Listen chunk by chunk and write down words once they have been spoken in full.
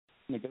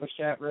to Ghost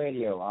Chat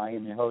Radio. I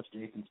am your host,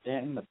 Jason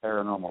Stanton, the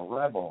Paranormal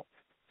Rebel.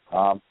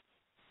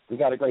 We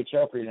got a great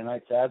show for you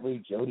tonight.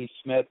 Sadly, Jody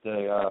Smith,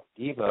 the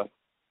diva,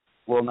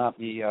 will not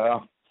be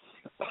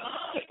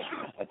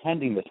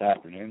attending this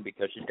afternoon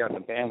because she's got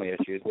some family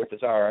issues, which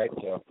is all right.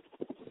 So,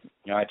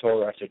 I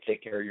told her I should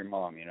take care of your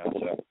mom,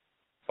 so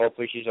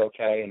hopefully she's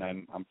okay, and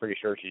I'm pretty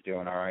sure she's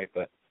doing all right.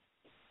 But,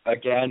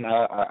 again,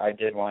 I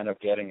did wind up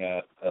getting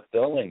a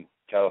filling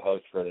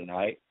co-host for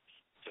tonight.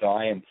 So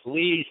I am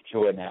pleased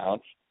to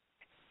announce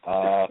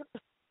the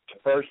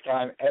first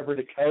time ever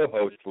to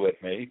co-host with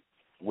me,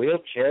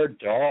 Wheelchair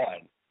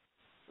Dawn.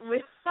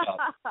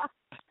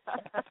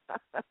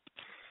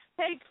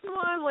 Hey, come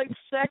on, like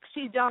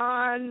sexy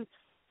Dawn,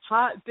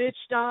 hot bitch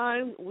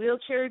Dawn,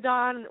 Wheelchair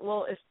Dawn.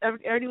 Well, if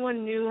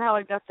anyone knew how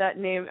I got that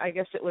name, I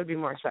guess it would be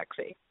more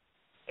sexy.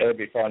 It would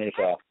be funny as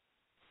hell.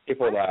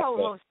 People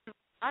laugh.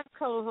 I've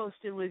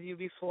co-hosted with you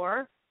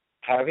before.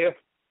 Have you?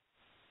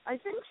 I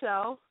think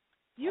so.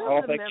 You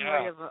have the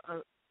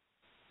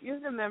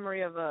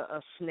memory of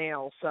a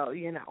snail, so I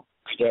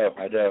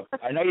do.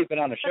 I know you've been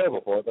on the show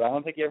before, but I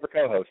don't think you ever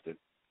co-hosted.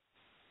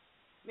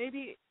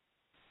 Maybe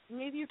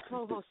you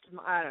co-hosted.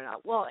 I don't know.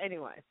 Well,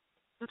 anyway,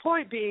 the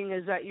point being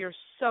is that you're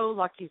so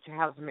lucky to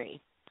have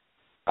me.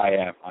 I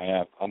am.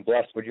 I'm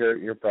blessed with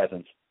your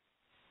presence.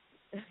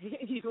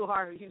 You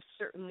are. You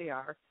certainly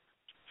are.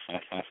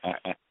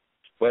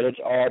 But it's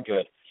all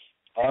good.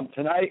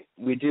 Tonight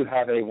we do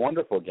have a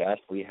wonderful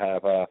guest. We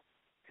have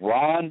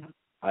Ron.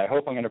 I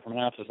hope I'm going to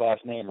pronounce his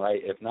last name right.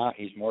 If not,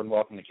 he's more than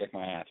welcome to kick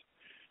my ass.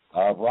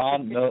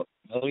 Ron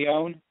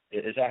Milione.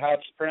 Is that how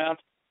it's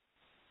pronounced?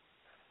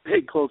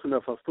 Hey, close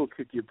enough. I'll still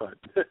kick your butt.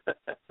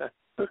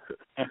 Is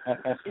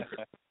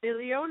it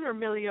Milione or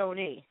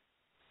Milione?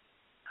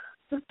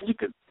 You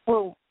could.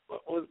 Well,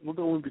 we'll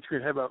go in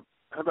between. How about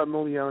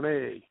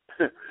Milione?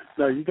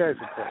 No, you guys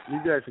are good. You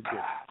guys are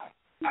good.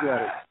 You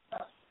got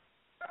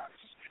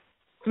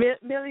it.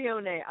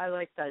 Milione. I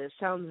like that. It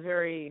sounds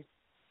very,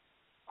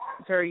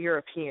 very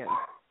European.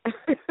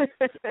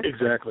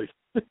 Exactly.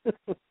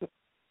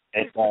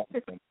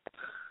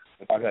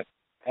 Okay.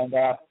 And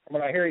from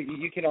what I hear,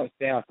 you can only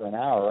stay on for an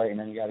hour, right? And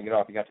then you got to get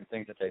off. You got some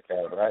things to take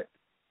care of, right?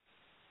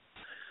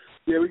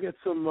 Yeah, we got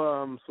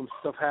some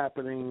stuff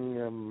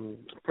happening.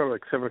 Probably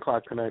like 7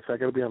 o'clock tonight. So I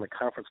got to be on a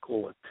conference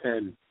call at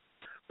 10.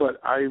 But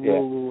I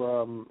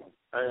will.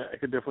 I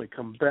could definitely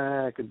come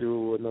back and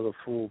do another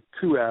full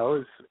 2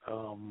 hours.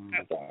 No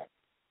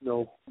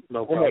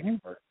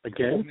problem.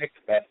 Again, we'll make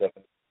the best of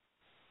it.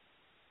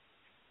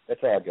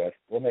 It's all good.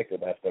 We'll make the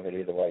best of it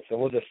either way. So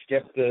we'll just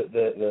skip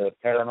the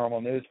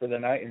paranormal news for the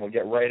night, and we'll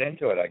get right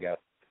into it, I guess.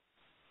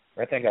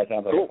 I think that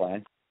sounds like a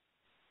plan.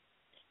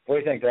 What do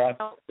you think, Ron?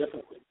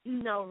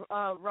 No,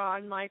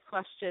 Ron, my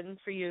question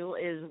for you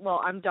is,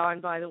 well, I'm Dawn,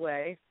 by the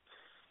way.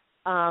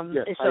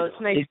 Yes, so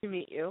it's nice to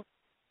meet you.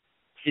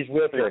 She's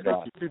wheelchair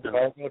Dawn.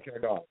 Wheelchair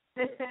Dawn.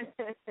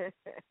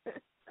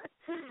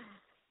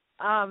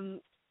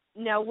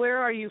 Now, where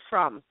are you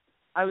from?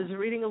 I was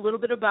reading a little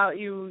bit about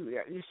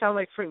you. You sound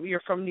like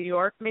you're from New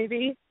York,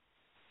 maybe?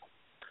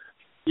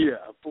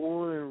 Yeah,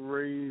 born and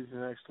raised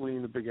actually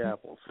in the Big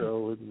Apple.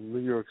 So in New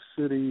York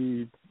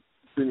City,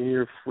 been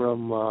here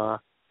from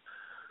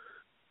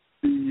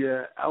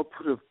the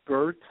output of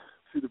birth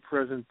to the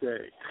present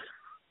day.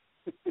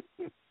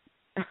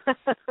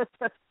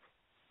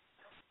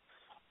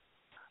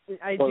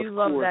 I do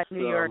love that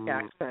New York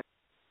accent.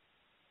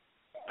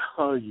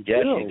 Oh, you do?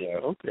 You do.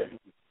 Okay.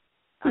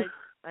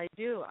 I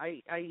do.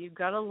 You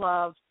gotta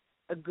love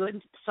a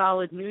good,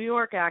 solid New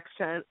York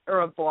accent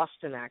or a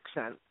Boston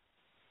accent.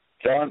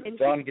 John gets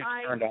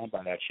turned on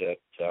by that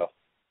shit. So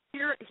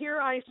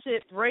here I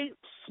sit right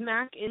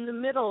smack in the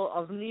middle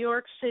of New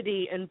York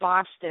City and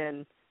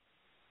Boston,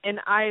 and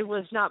I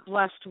was not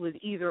blessed with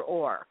either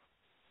or.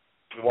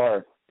 You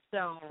are.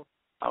 So.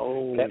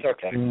 Oh, that's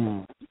okay.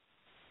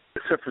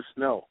 Except for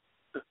snow.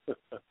 It's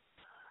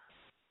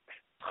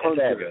all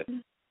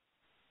good.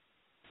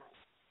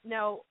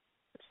 Now.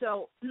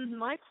 So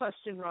my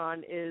question,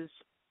 Ron, is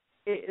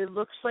it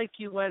looks like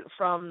you went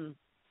from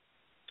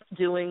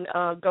doing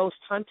ghost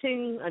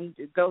hunting and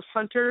ghost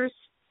hunters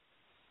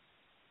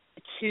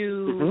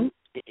to,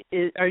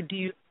 or do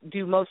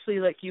you mostly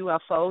like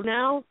UFO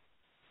now?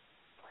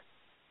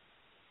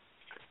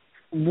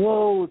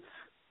 Well,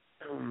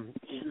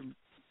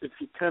 if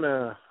you kind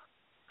of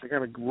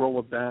roll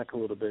it back a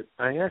little bit,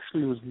 I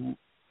actually was,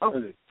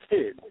 as a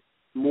kid,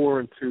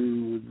 more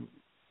into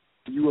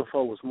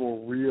UFO was more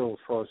real as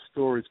far as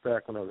stories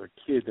back when I was a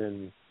kid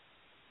than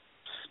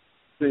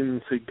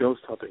say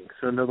ghost hunting.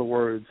 So in other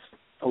words,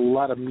 a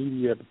lot of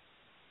media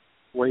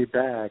way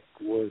back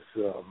was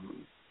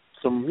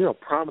some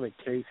prominent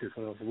cases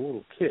when I was a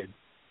little kid.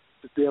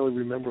 I barely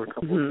remember a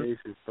couple of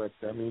cases, but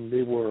I mean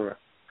they were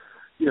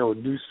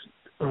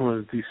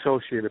the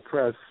Associated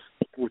Press,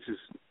 which is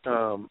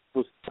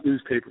was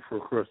newspaper for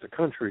across the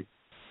country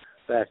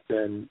back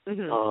then,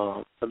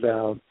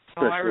 about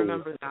I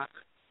remember that.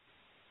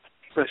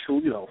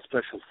 Special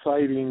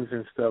sightings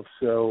and stuff.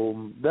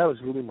 So that was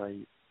really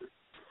my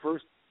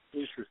first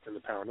interest in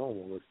the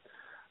paranormal, was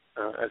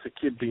as a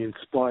kid be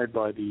inspired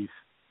by these,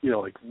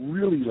 like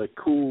really like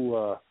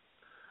cool,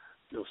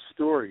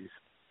 stories.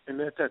 And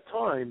at that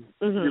time,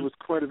 there was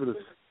quite a bit of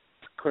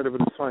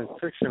science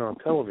fiction on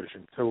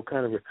television. So it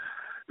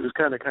was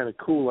kind of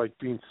cool, like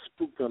being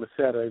spooked on a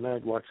Saturday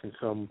night watching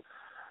some,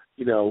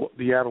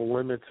 The Outer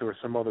Limits or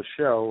some other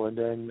show, and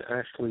then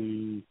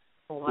actually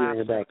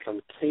hearing about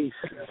some case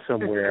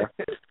somewhere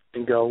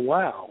and go,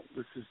 wow,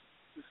 this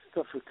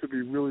stuff that could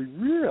be really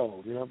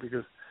real,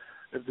 because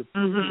if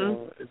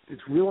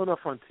it's real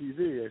enough on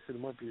TV, I said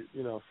it might be,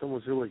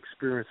 someone's really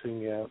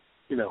experiencing,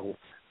 in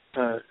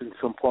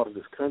some part of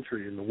this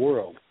country, in the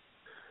world.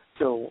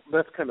 So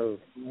that's kind of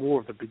more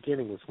of the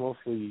beginning. It was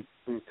mostly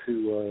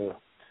into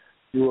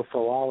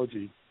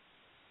UFOlogy.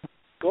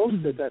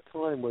 Ghost at that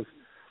time it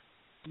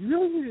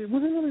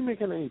wasn't really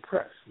making any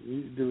press.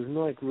 There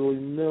was really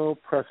no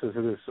press as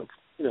it is,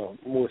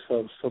 more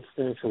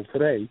substantial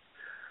today.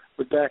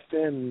 But back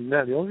then,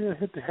 the only thing that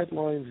hit the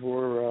headlines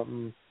were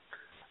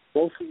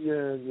mostly,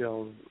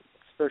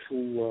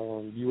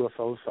 special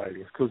UFO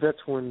sightings, because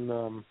that's when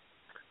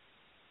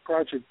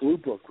Project Blue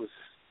Book was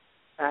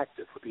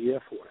active with the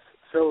Air Force.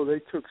 So they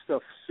took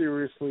stuff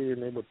seriously,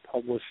 and they would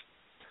publish,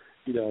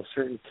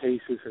 certain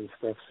cases and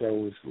stuff. So it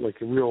was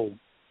like a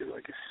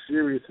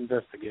serious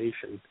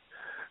investigation.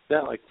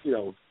 Not like,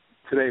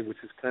 today,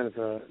 which is kind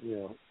of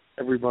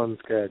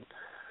everyone's got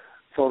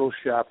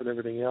Photoshop and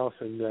everything else,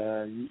 and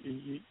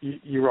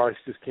your eyes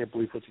just can't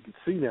believe what you can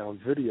see now in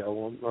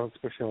video,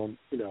 especially on,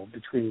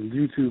 between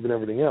YouTube and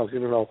everything else. You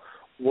don't know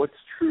what's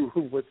true,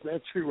 what's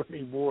not true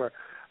anymore.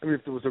 I mean,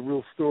 if there was a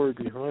real story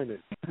behind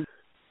it.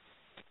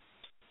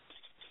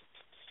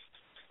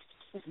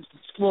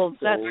 Well,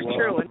 that's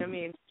true, and I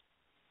mean,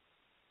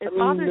 it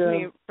bothers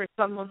me for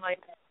someone like.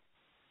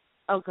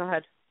 Oh, go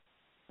ahead.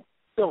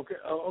 No,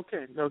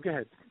 okay. No, go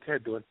ahead. Go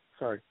ahead, Dawn.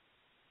 Sorry.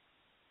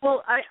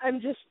 Well,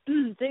 I'm just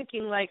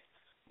thinking, like,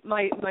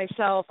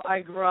 myself, I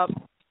grew up,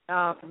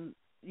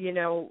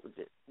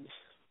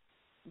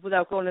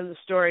 without going into the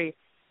story,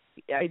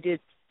 I did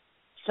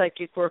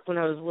psychic work when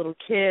I was a little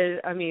kid.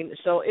 I mean,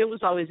 so it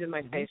was always in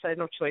my face. I had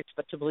no choice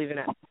but to believe in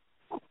it.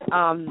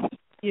 But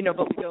we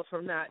go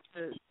from that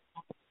to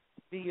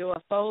the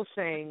UFO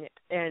thing,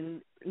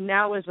 and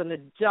now as an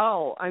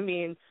adult, I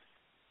mean,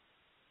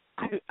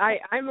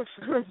 I'm a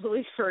firm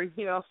believer in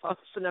UFOs,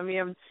 and I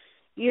mean,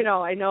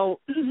 I know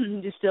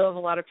you still have a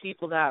lot of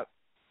people that,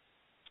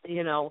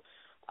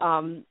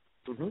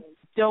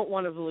 don't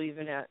want to believe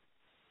in it,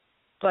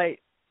 but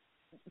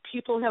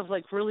people have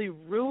like really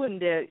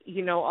ruined it.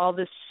 All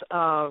this,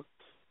 as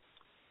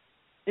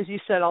you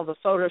said, all the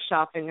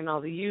photoshopping and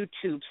all the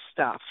YouTube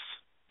stuff.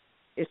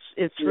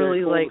 It's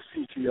really like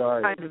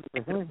CGI.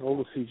 kind of all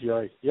the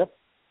CGI. Yep,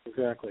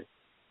 exactly.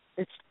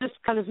 It's just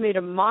kind of made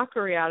a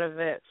mockery out of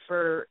it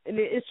and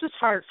it's just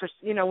hard for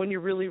when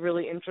you're really,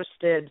 really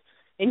interested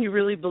and you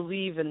really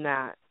believe in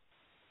that,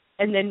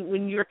 and then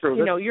when you're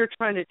you're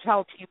trying to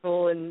tell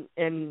people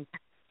and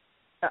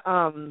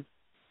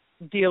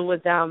deal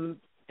with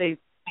them, they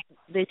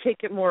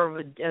take it more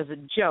of as a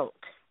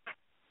joke.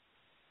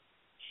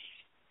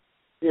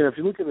 Yeah, if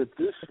you look at it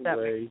this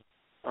way,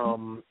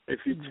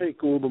 if you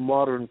take all the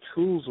modern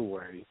tools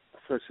away,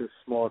 such as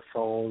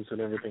smartphones and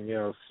everything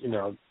else,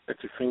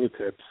 at your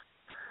fingertips,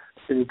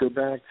 and you go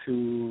back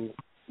to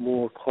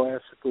more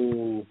classic,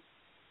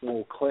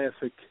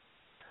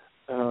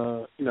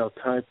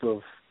 type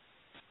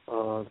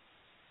of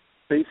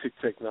basic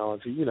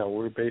technology,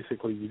 where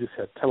basically you just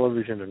had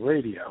television and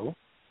radio,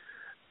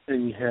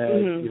 and you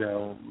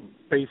had,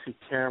 basic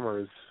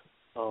cameras,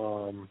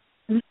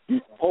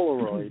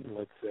 Polaroid,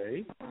 let's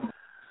say,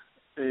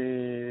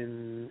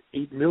 and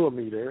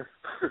 8mm,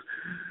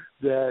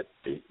 that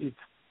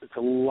it's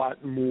a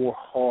lot more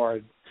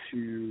hard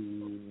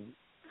to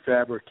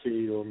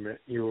fabricate or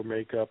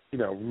make up,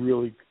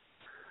 really,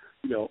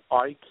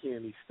 eye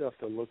candy stuff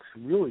that looks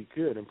really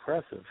good,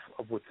 impressive,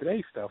 with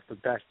today's stuff.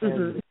 But back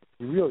then,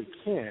 you really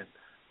can't.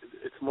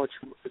 It's much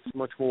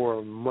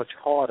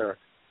harder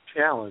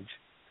challenge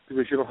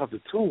because you don't have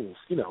the tools,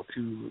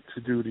 to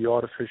do the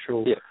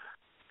artificial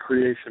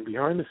creation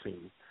behind the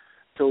scenes.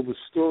 So the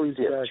stories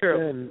back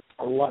then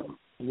are a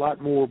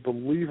lot more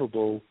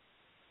believable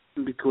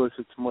because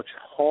it's much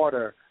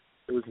harder.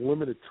 There was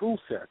limited tool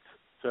sets.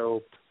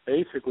 So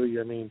basically,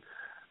 I mean,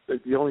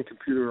 the only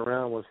computer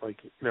around was like,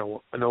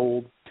 an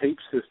old tape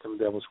system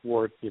that was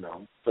worth,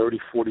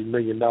 $30-40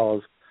 million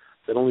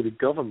that only the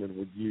government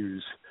would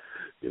use.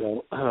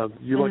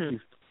 Lucky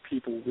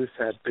people just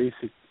had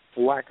basic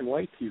black and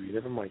white TV,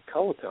 never mind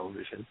color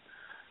television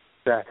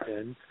back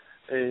then.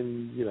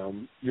 And,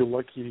 you're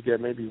lucky to get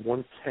maybe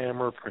one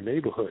camera per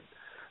neighborhood.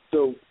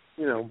 So,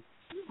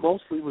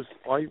 mostly it was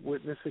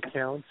eyewitness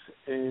accounts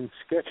and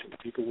sketching.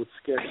 People would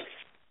sketch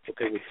what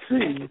they would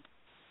see,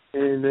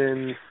 and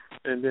then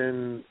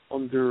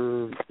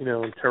under,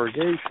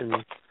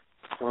 interrogation,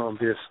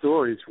 their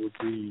stories would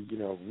be,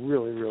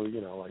 really, really,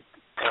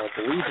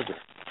 believable.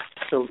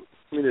 So,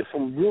 I mean, there's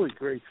some really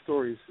great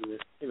stories in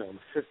the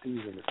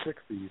 50s and the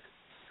 60s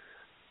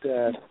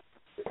that,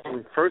 I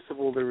mean, first of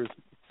all, there was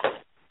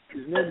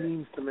there's no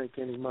means to make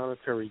any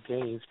monetary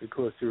gains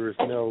because you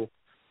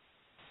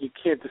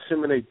can't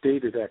disseminate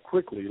data that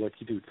quickly like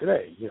you do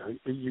today.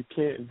 You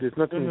can't. There's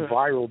nothing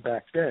viral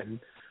back then.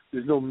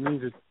 There's no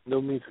means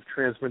of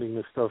transmitting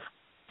this stuff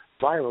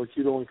viral.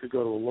 You only could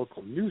go to a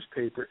local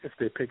newspaper if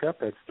they pick up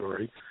that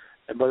story,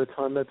 and by the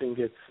time that thing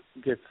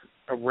gets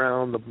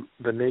around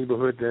the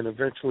neighborhood, then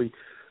eventually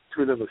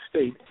to another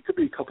state, it could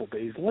be a couple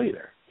days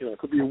later. It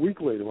could be a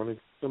week later when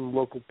some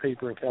local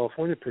paper in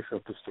California picks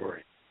up the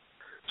story.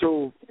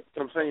 So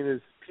what I'm saying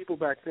is, people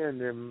back then,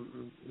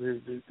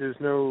 there's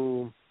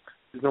no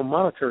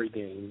monetary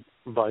gain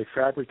by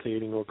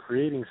fabricating or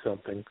creating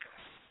something,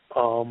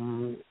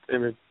 and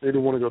they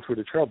didn't want to go through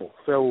the trouble.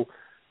 So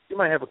you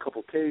might have a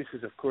couple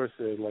cases, of course,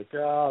 they're like,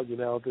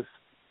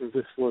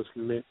 this was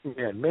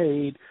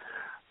man-made,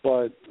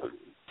 but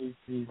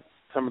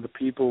some of the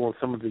people and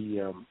some of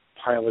the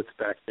pilots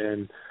back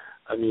then,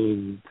 I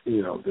mean,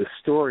 the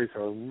stories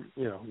are,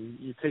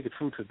 you take it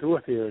food for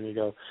thought here, and you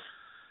go,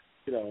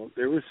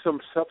 there was some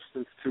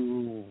substance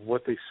to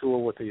what they saw,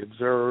 what they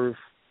observed,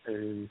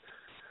 and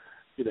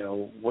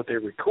what they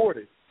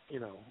recorded,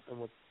 and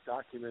what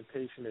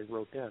documentation they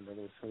wrote down. There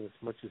was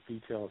as much as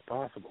detail as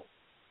possible.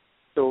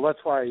 So that's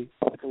why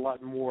it's a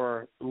lot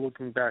more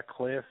looking back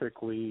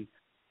classically,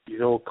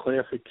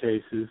 classic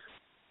cases,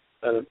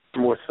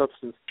 more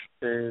substance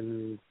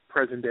than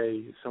present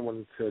day.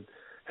 Someone said,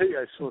 "Hey,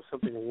 I saw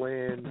something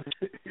land,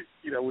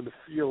 in the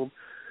field,"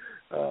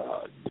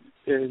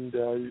 and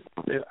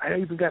I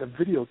even got a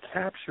video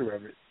capture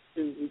of it.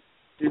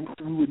 We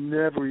would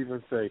never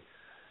even say,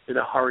 in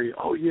a hurry,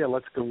 "Oh yeah,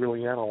 let's go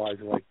really analyze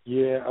it." Like,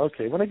 yeah,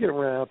 okay, when I get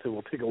around to it,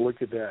 we'll take a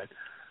look at that.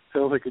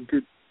 Sounds like a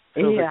good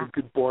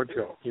board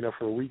show,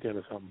 for a weekend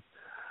or something.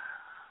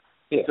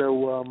 Yeah.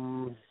 So,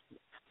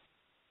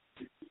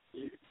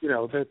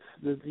 that's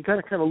you got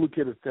to kind of look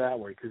at it that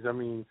way, because I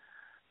mean,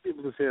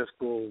 people just ask,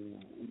 well,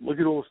 look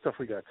at all the stuff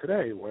we got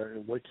today.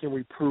 What can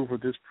we prove or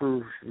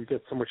disprove? We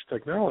get so much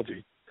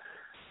technology.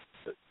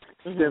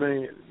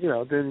 Then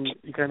then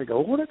you kind of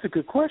go, well, that's a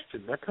good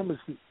question. That comes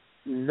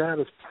not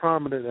as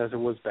prominent as it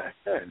was back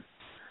then.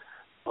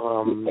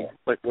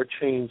 Like what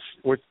changed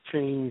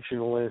in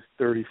the last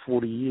 30,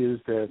 40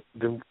 years that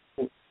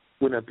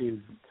we're not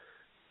being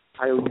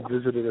highly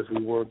visited as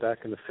we were back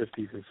in the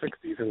 50s and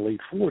 60s and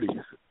late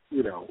 40s,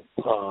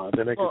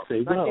 then I could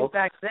say, I think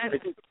back then,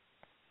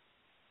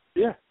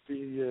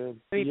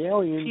 the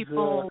aliens,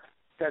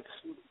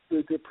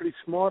 they're pretty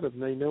smart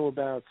and they know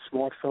about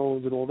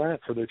smartphones and all that,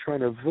 so they're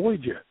trying to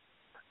avoid you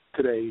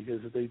today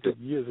as they did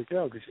years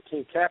ago, because you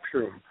can't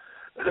capture them,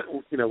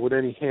 with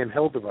any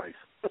handheld device.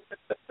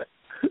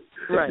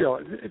 Right.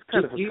 It's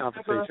kind of a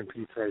conversation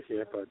piece right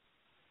here, but.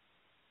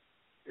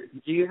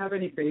 Do you have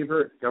any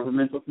favorite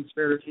governmental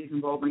conspiracies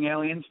involving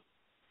aliens?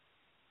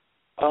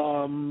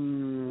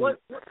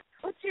 What's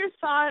your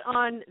thought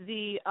on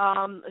the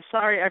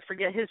sorry, I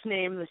forget his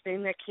name, the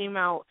thing that came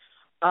out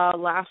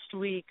last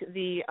week,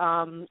 the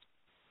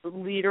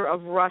leader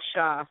of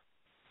Russia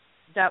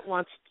that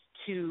wants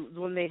to,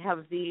 when they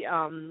have the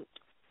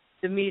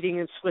meeting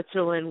in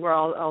Switzerland where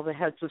all the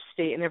heads of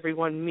state and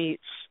everyone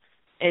meets,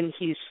 and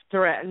he's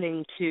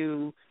threatening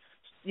to,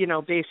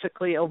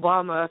 basically,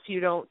 Obama, if you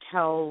don't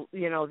tell,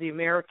 the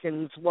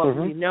Americans what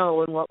we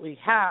know and what we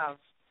have.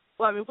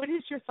 Well, I mean, what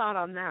is your thought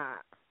on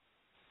that?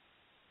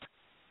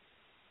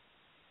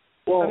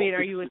 Well,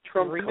 are you in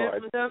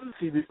agreement with them?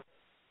 See,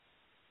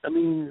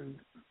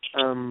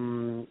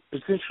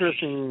 it's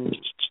interesting.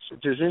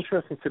 It's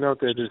interesting to note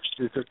that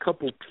there's a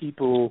couple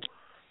people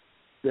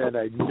that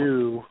I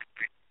knew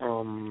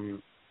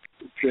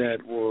that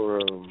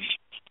were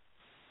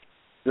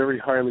very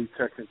highly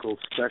technical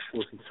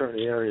specialists in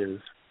certain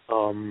areas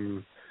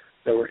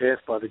that were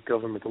asked by the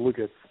government to look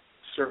at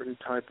certain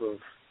type of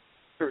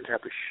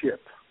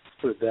ship. Let's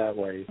put it that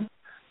way.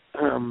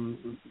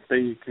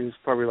 It's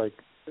probably like,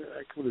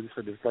 I could have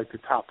said, it's like the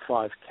top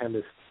 5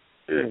 chemists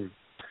in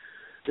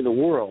the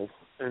world,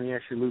 and he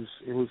actually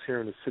lives here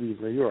in the city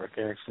of New York.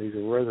 Actually, he's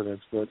a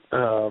resident, but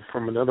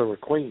from another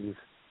acquaintance,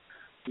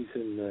 he's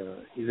in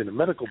the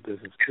medical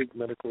business,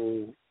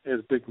 has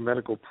a big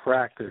medical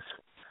practice,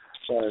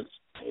 but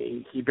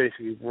he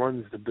basically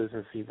runs the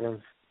business. He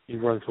runs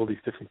all these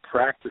different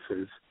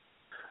practices,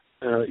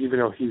 even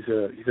though he's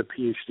a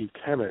PhD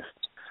chemist.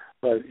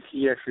 But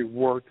he actually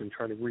worked in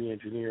trying to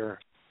re-engineer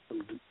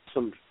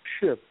some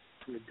ship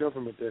from the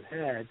government that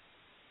had.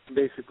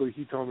 Basically,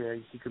 he told me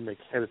he could make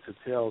heads or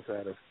tails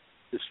out of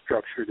this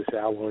structure, this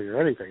alloy, or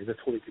anything.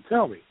 That's what he could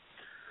tell me.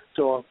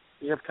 So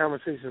you have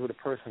conversations with a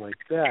person like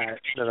that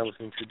I was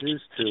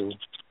introduced to,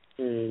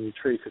 and you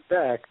trace it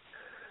back.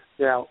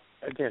 Now,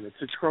 again,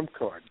 it's a trump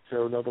card.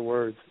 So, in other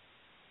words,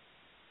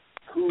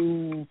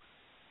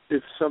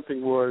 if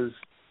something was,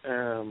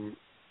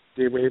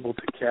 they were able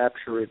to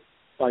capture it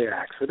by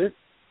accident,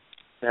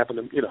 happen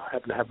to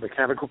have a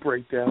mechanical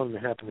breakdown, and they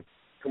happen to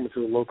come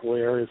into a local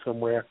area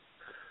somewhere,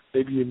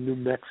 maybe in New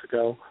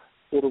Mexico,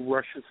 or the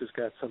Russians has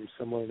got something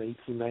similar in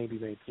 1890,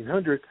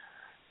 1900.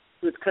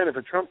 It's kind of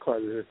a trump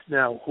card.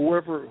 Now,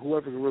 whoever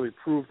really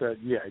proved that,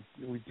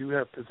 we do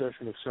have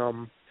possession of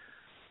some,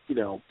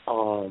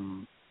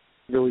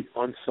 really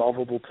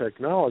unsolvable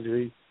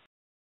technology,